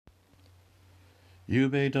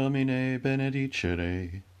Iube Domine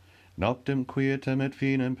benedicere, noctem quietem et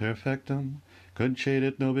finem perfectum,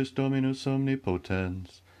 concedit nobis Dominus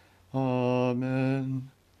omnipotens. Amen.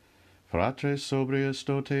 Fratres sobrius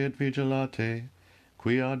dote et vigilate,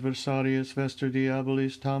 qui adversarius vester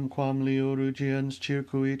diabolis tamquam leo rugiens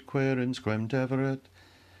circuit querens quem deveret,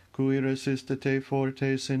 cui resistate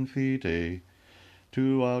fortes in fide,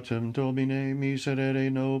 tu autem Domine miserere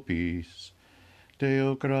nobis.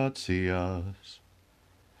 Deo gratias.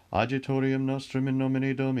 Agitorium nostrum in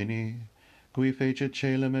nomine Domini, qui fecit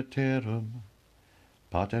caelum et terram.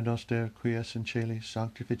 Pater noster, qui es in caelis,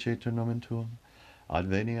 sanctificetur nomen tuum,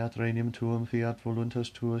 adveniat regnum tuum, fiat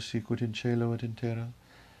voluntas tua sicut in caelo et in terra.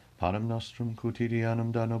 Panem nostrum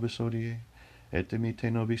quotidianum da nobis hodie, et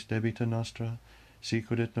dimitte nobis debita nostra,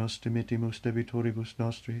 sicut et nos dimittimus debitoribus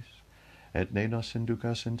nostris, et ne nos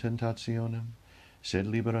inducas in tentationem, sed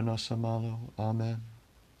libera nos a malo. Amen.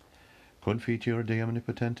 Confiteor Dei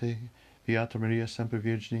omnipotente, Beata Maria semper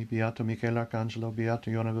Virgini, Beato Michael Arcangelo,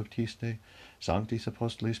 Beato Ioanna Baptiste, Sanctis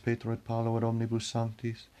Apostolis Petro et Paulo et omnibus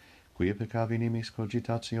sanctis, quia peccavi nimis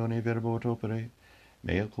cogitatione verbo et opere,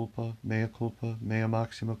 mea culpa, mea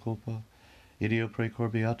maxima culpa, ideo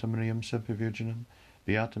precor Beata Mariam semper Virginum,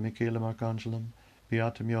 Beata Michaelum Arcangelum,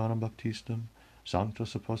 Beatum Ioannam Baptistum,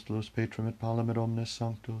 Sanctos Apostolos Petrum et Paulum et omnes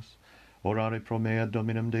sanctos, orare pro mea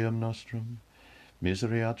Dominum Deum nostrum.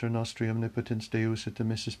 Misereatur nostri omnipotens Deus et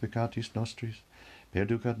emissis peccatis nostris,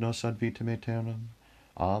 perducat nos ad vitam aeternam.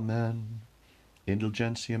 Amen.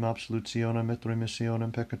 Indulgentiam absolutionem et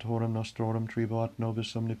remissionem peccatorum nostrorum tribuat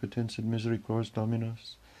nobis omnipotens et misericors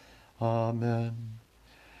Dominus. Amen.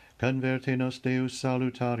 Converte nos Deus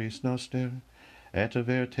salutaris noster, et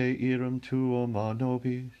averte irum tuum a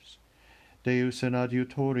nobis. Deus in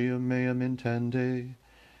adiutorium meam intende,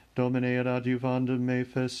 Domine ad adiuvandum me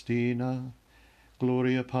festina.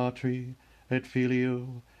 Gloria Patri, et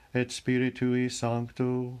Filio, et Spiritui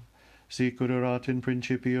Sancto, sicut erat in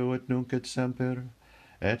principio et nunc et semper,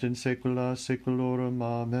 et in saecula saeculorum.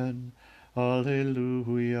 Amen.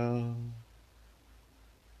 Alleluia.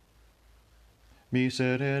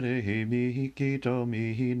 Miserere mihi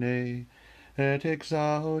Domine, et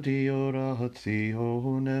exaudi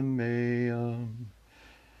orationem meam.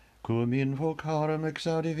 Cum invocarum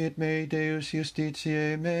exaudivit me Deus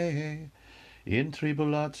justitiae meae, in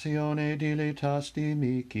tribulatione diletasti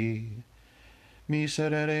mihi.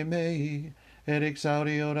 Miserere mei, et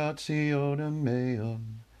exaudi orationem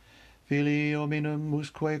meum. Filii hominum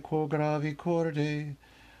usque quo gravi corde,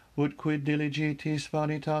 ut quid diligitis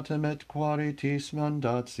vanitatem et quaritis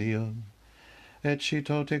mandatium. Et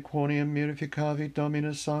citote quoniam mirificavit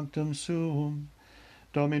Dominus sanctum suum,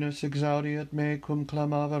 Dominus exaudiat me cum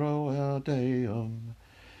clamavero ad Deum.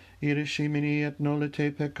 Irascimini et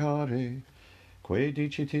nolite peccare, quae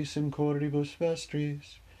dicitis in cordibus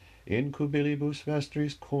vestris, in cubilibus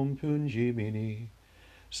vestris compungimini,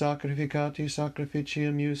 sacrificati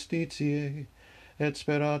sacrificium justitiae, et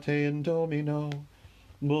sperate in Domino,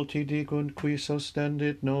 multi dicunt qui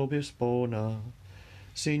sostendit nobis bona.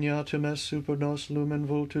 Signatum est super nos lumen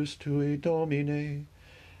vultus tui, Domine,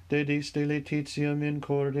 dediste laetitiam in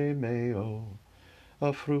corde meo,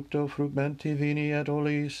 a fructo frumenti vini et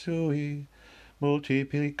olei sui,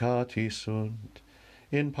 multiplicati sunt,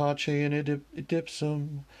 in pace in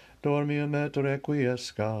idipsum, dormium et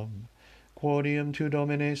requiescam, quodium tu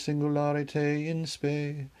Domine singularite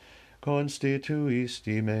inspe,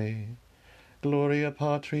 constituisti me. Gloria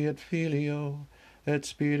Patri et Filio, et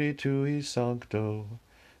Spiritui Sancto,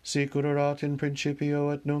 sicut erat in principio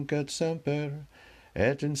et nunc et semper,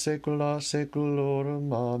 et in saecula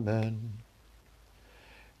saeculorum. Amen.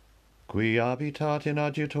 Qui habitat in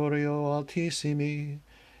adjutorio altissimi,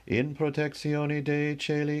 in protectione Dei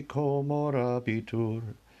celi comorabitur,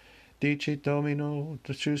 dicit Domino,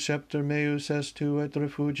 tu scepter meus est tu et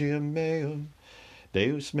refugium meum,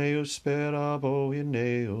 Deus meus sperabo in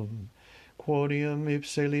eum, quodium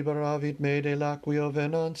ipse liberavit me de laqueo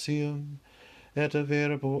venantium, et a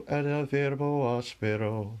verbo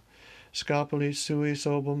aspero, scapulis suis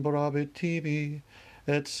obumbrabit tibi,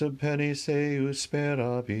 et sub pennis eius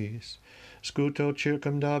sperabis, scuto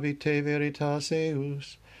circumdabit te veritas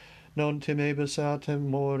eius, non timebus atem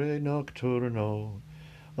more nocturno,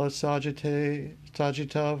 a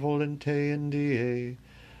sagitta volente in die,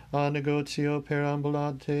 a negotio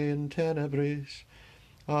perambulante in tenebris,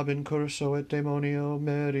 ab incurso et demonio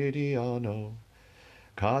meridiano,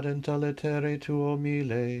 cadent a litere tuo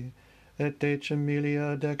mille, et decem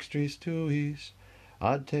milia dextris tuis,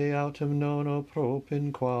 ad te autem non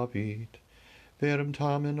opropin quabit, verum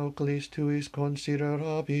tamen oculis tuis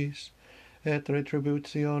considerabis, et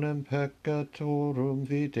retributionem peccatorum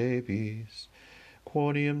videbis,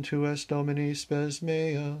 quoniam tu est Domini spes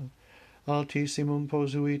mea, altissimum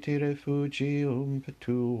posuiti refugium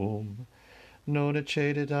tuum, non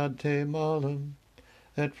accedit ad te malum,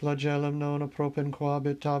 et flagellum non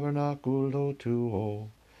propinquabit tabernaculo tuo,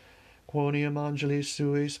 quoniam angelis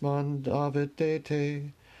suis mandavit de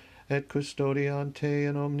te, et custodiant te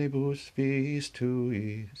in omnibus viis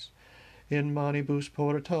tuis, in manibus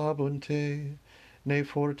portabunt te, ne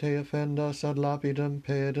forte offendas ad lapidem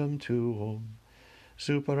pedum tuum,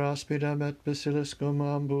 super aspidem et basiliscum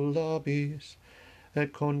ambulabis,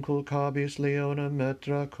 et conculcabis leonem et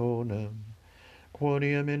draconem,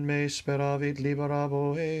 quoniam in me speravit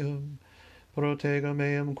liberabo eum, protegam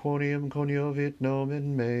eum quoniam coniovit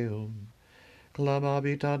nomen meum,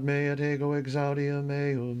 clamabit ad me et ego exaudiam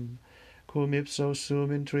eum, cum ipso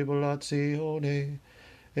sum in tribulatione,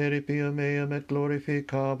 eripium eum et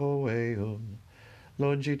glorificabo eum,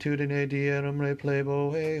 longitudine dierum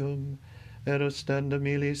replebo eum, et ostendam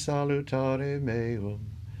illi salutare meum,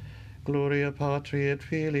 gloria Patri et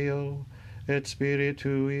Filio, et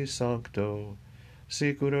Spiritui Sancto,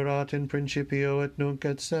 sicut erat in principio et nunc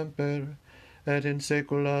et semper, et in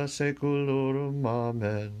saecula saeculorum.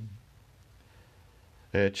 Amen.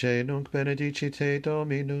 Ecce nunc benedicite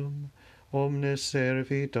Dominum, omnes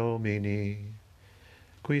servi Domini,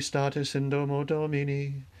 qui status in domo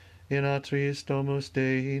Domini, in atriis domus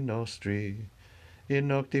Dei nostri, in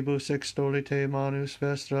noctibus extolite manus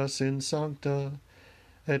vestras in sancta,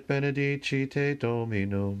 et benedicite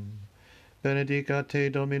Dominum. Benedicat te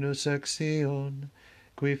Dominus ex Sion,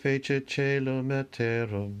 qui fecit caelum et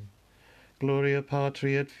terram. Gloria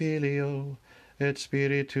Patri et Filio, et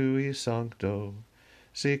Spiritui Sancto,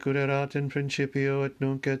 sicut erat in principio et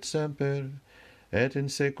nunc et semper, et in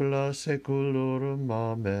saecula saeculorum.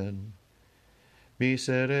 Amen.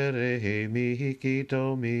 Miserere mihi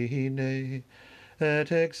Domine, et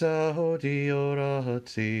exaudi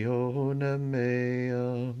orationem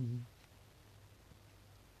meam.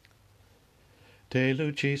 Te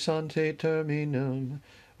lucis ante terminum,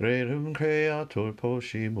 rerum creator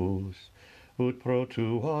poscimus, ut pro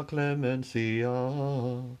tua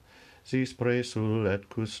clementia, sis presul et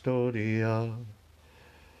custodia,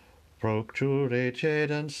 procture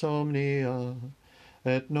cedens somnia,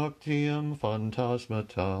 et noctium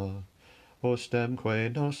phantasmata,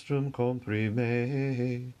 ostemque nostrum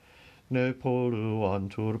comprime, ne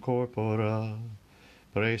polluantur corpora,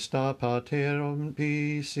 presta paterum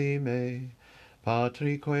pisime,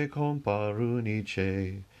 Patrique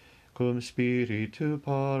comparunice, cum spiritu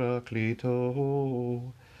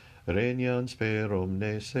paraclito, regnans per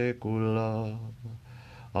omne saecula.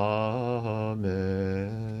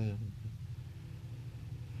 Amen.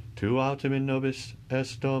 Tu autem in nobis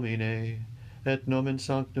est Domine, et nomen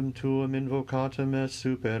sanctum tuum invocatum est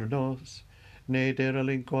super nos, ne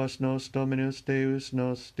derelinquas nos Dominus Deus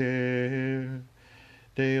noster.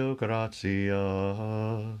 Deo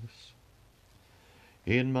gratias.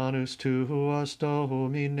 In manus tuas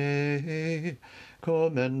Domine,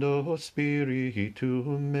 commendo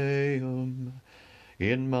spiritum meum.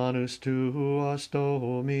 In manus tuas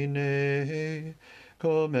Domine,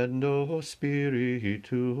 commendo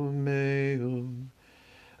spiritum meum.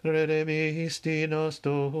 Redemisti nos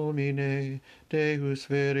Domine, Deus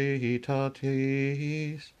veritatis,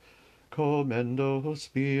 commendo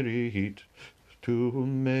spiritum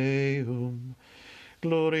meum.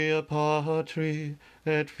 Gloria Patri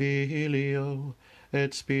et Filio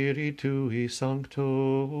et Spiritui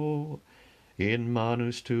Sancto, in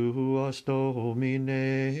manus tuas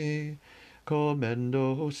Domine,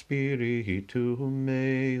 commendo spiritum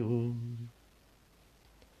meum.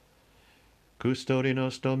 Custodi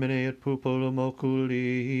nos Domine et pupulum oculi,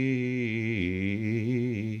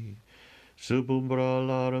 sub umbra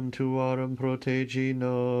alarum tuarum protegi nos.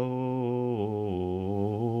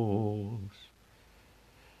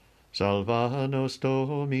 Salva nos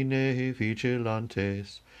Domine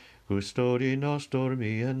vigilantes, custodi nos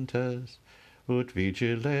dormientes, ut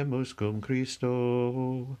vigilemus cum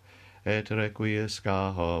Christo, et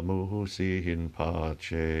requiescamus in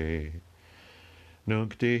pace.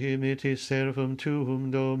 Nunc dimitis servum tuum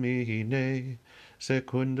Domine,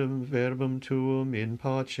 secundum verbum tuum in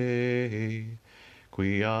pace,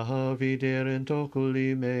 quia viderent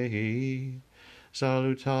oculi mei,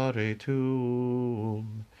 salutare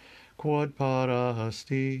tuum, quod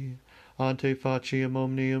parasti ante faciam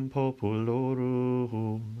omnium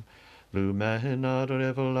populorum, lumen ad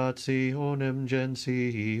revelationem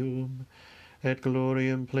gentium, et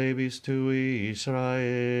gloriam plebis tui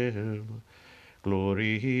Israel.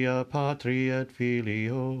 Gloria Patri et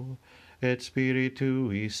Filio, et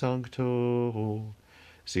Spiritui Sancto,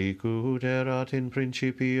 sicut erat in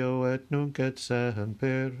principio et nunc et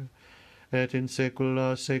semper, et in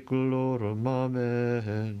saecula saeculorum.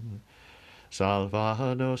 Amen.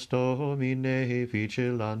 Salva nos Domine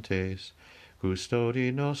vigilantes,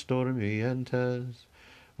 custodi nos dormientes,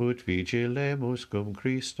 ut vigilemus cum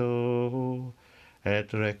Christo, et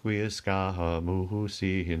requiescamus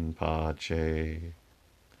in pace.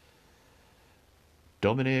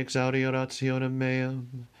 Domine exaudi orationem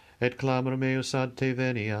meam, et clamor meus ad te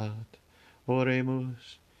veniat.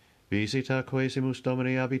 Oremus, visita quesimus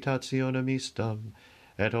Domine habitationem istam,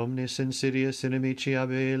 et omnis insidious inimici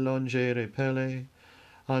abe longe repelle.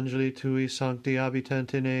 Angeli tui sancti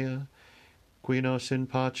habitant in ea, qui nos in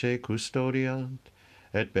pace custodiant,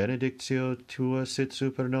 et benedictio tua sit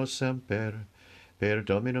super nos semper, per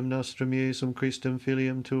Dominum nostrum Iesum Christum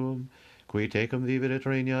Filium tuum, qui tecum vivit et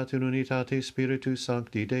regnat in unitate Spiritus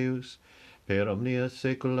Sancti Deus, per omnia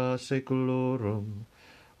saecula saeculorum.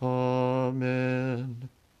 Amen.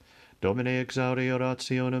 Domine exaudi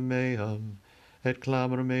orationem meam, et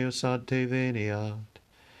clamor meus ad te veniat.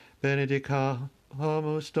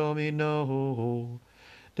 Benedicamus Domino,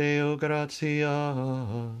 Deo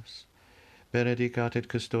gratias. Benedicat et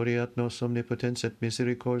custodiat nos omnipotens et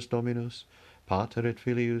misericords Dominus, Pater et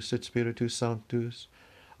Filius et Spiritus Sanctus.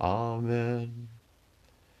 Amen.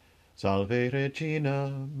 Salve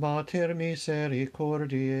Regina, Mater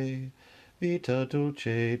misericordiae, vita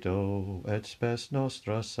dulcedo et spes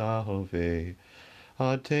nostra salve.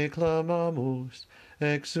 Ad te clamamus,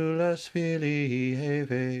 exules filii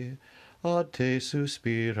Eve, ad te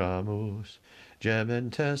suspiramus,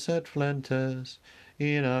 gementes et flentes,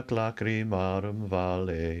 in ac lacrimarum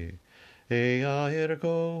vale. Ea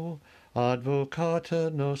ergo, advocata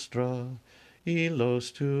nostra,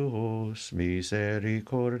 illos tuos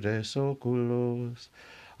misericordes oculos,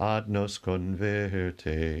 ad nos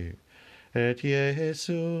converte. Et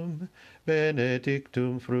Iesum,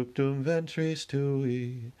 benedictum fructum ventris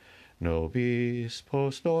tui, nobis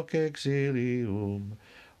post hoc exilium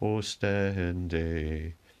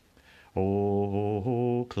ostende.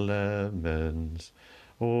 O clemens,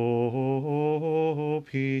 O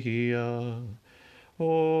pia,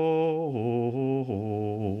 O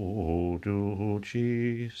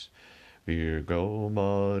dulcis Virgo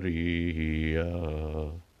Maria.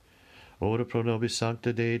 Ora pro nobis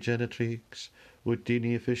sancta Dei Genetrix, ut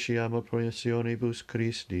digni officiamo promissionibus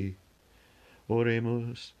Christi.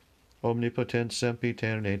 Oremus, omnipotens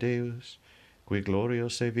sempiterne Deus, qui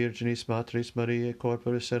gloriose Virginis Matris Mariae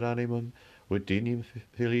corporis et animum, ut dignum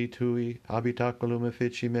Filii Tui habitaculum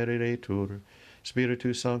effici meriretur,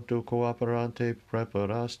 Spiritus Sancto cooperante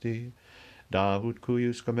preparasti, da ut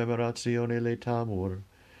cuius commemoratione letamur,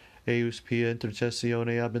 eius pia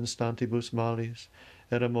intercessione ab instantibus malis,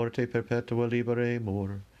 et a morte perpetua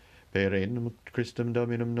liberemur, per enim Christum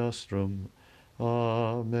Dominum nostrum.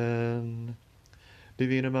 Amen.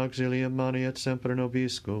 Divinum auxilium mani et semper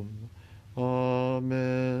nobiscum.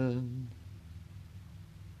 Amen.